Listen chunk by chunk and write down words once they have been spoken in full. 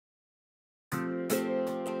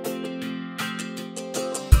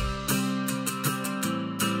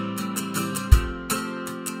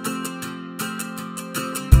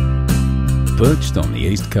Perched on the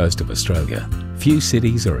east coast of Australia, few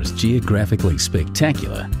cities are as geographically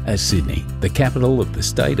spectacular as Sydney, the capital of the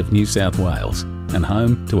state of New South Wales and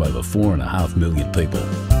home to over 4.5 million people.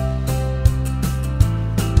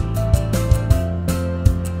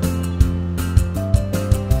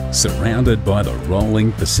 Surrounded by the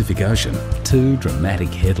rolling Pacific Ocean, two dramatic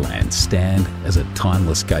headlands stand as a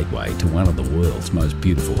timeless gateway to one of the world's most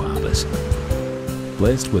beautiful harbours.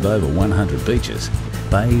 Blessed with over 100 beaches,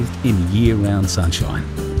 bathed in year-round sunshine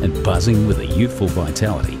and buzzing with a youthful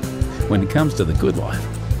vitality, when it comes to the good life,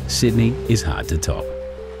 Sydney is hard to top.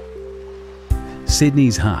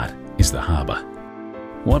 Sydney's heart is the harbour.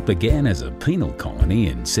 What began as a penal colony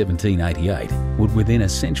in 1788 would within a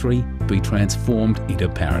century be transformed into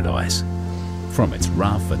paradise. From its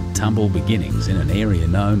rough and tumble beginnings in an area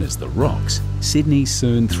known as the Rocks, Sydney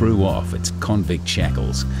soon threw off its convict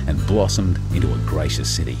shackles and blossomed into a gracious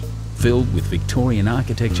city, filled with Victorian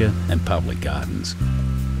architecture and public gardens.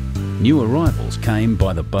 New arrivals came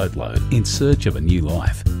by the boatload in search of a new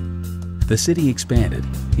life. The city expanded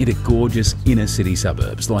into gorgeous inner-city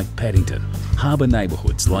suburbs like Paddington, harbour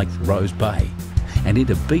neighbourhoods like Rose Bay, and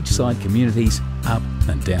into beachside communities up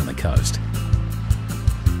and down the coast.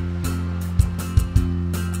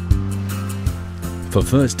 For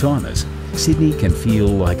first-timers, Sydney can feel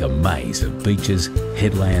like a maze of beaches,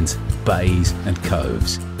 headlands, bays and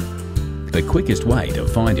coves. The quickest way to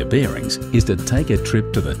find your bearings is to take a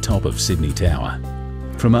trip to the top of Sydney Tower.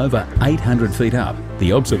 From over 800 feet up,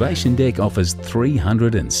 the observation deck offers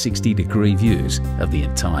 360-degree views of the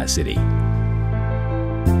entire city.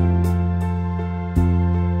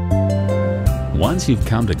 Once you've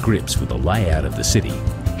come to grips with the layout of the city,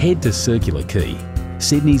 head to Circular Quay,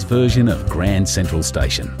 Sydney's version of Grand Central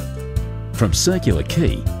Station. From Circular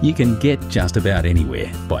Quay, you can get just about anywhere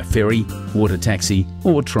by ferry, water taxi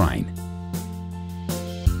or train.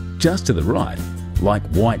 Just to the right, like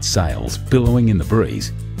white sails billowing in the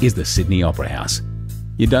breeze, is the Sydney Opera House.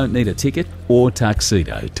 You don't need a ticket or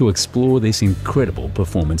tuxedo to explore this incredible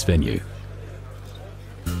performance venue.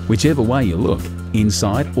 Whichever way you look,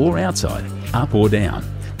 inside or outside, up or down,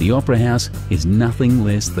 the Opera House is nothing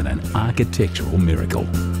less than an architectural miracle.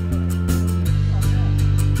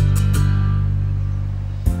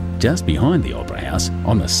 Just behind the Opera House,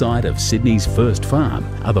 on the site of Sydney's first farm,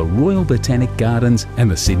 are the Royal Botanic Gardens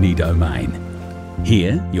and the Sydney Domain.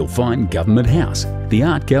 Here you'll find Government House, the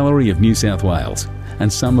Art Gallery of New South Wales,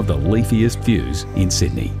 and some of the leafiest views in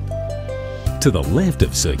Sydney. To the left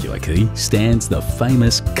of Circular Quay stands the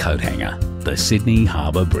famous coat hanger, the Sydney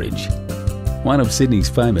Harbour Bridge. One of Sydney's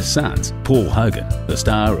famous sons, Paul Hogan, the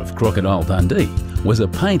star of Crocodile Dundee, was a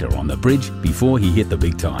painter on the bridge before he hit the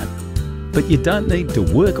big time. But you don't need to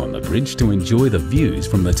work on the bridge to enjoy the views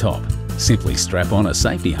from the top. Simply strap on a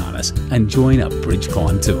safety harness and join a bridge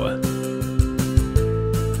climb tour.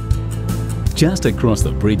 Just across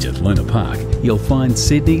the bridge at Luna Park, you'll find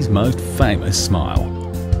Sydney's most famous smile.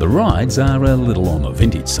 The rides are a little on the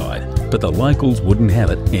vintage side, but the locals wouldn't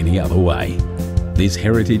have it any other way. This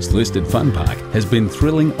heritage-listed fun park has been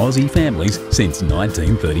thrilling Aussie families since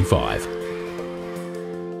 1935.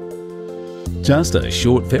 Just a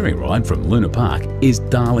short ferry ride from Luna Park is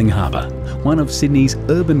Darling Harbour, one of Sydney's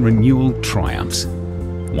urban renewal triumphs.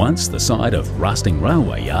 Once the site of rusting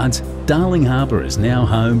railway yards, Darling Harbour is now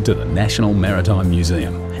home to the National Maritime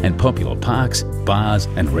Museum and popular parks, bars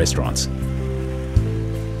and restaurants.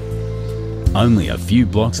 Only a few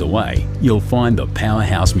blocks away, you'll find the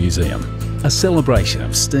Powerhouse Museum, a celebration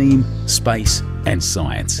of steam, space and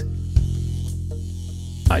science.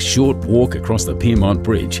 A short walk across the Pyrmont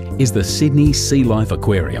Bridge is the Sydney Sea Life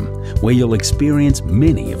Aquarium, where you'll experience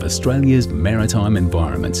many of Australia's maritime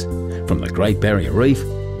environments, from the Great Barrier Reef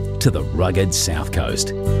to the rugged South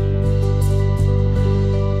Coast.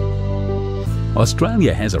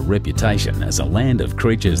 Australia has a reputation as a land of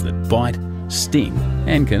creatures that bite, sting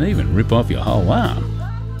and can even rip off your whole arm.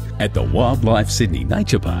 At the Wildlife Sydney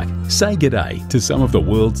Nature Park, say g'day to some of the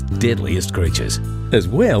world's deadliest creatures, as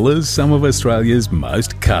well as some of Australia's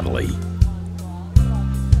most cuddly.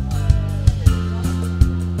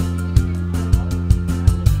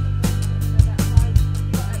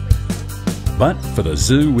 But for the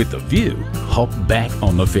zoo with the view, hop back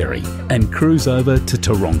on the ferry and cruise over to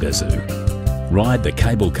Taronga Zoo. Ride the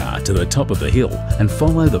cable car to the top of the hill and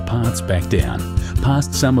follow the paths back down,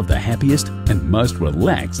 past some of the happiest and most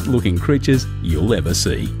relaxed looking creatures you'll ever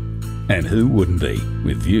see. And who wouldn't be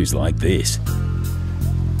with views like this?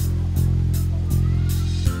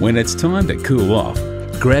 When it's time to cool off,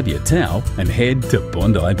 grab your towel and head to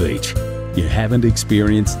Bondi Beach. You haven't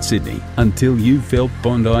experienced Sydney until you've felt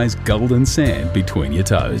Bondi's golden sand between your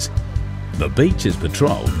toes. The beach is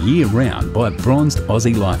patrolled year-round by bronzed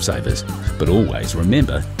Aussie lifesavers, but always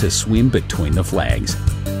remember to swim between the flags.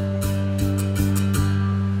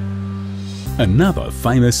 Another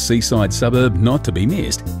famous seaside suburb not to be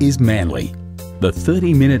missed is Manly. The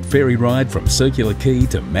 30-minute ferry ride from Circular Quay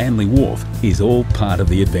to Manly Wharf is all part of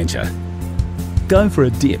the adventure. Go for a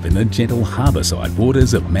dip in the gentle harbourside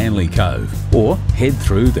waters of Manly Cove, or head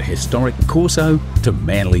through the historic Corso to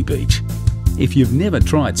Manly Beach. If you've never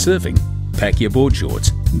tried surfing, pack your board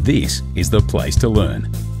shorts. This is the place to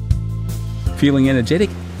learn. Feeling energetic?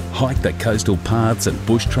 Hike the coastal paths and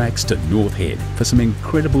bush tracks to North Head for some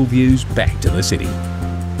incredible views back to the city.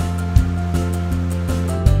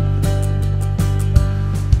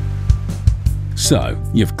 So,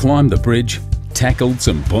 you've climbed the bridge, tackled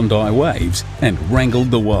some Bondi waves and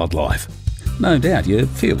wrangled the wildlife. No doubt you're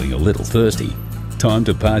feeling a little thirsty. Time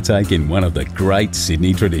to partake in one of the great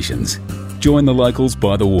Sydney traditions. Join the locals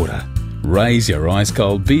by the water, raise your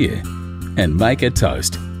ice-cold beer and make a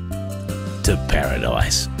toast to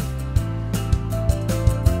paradise.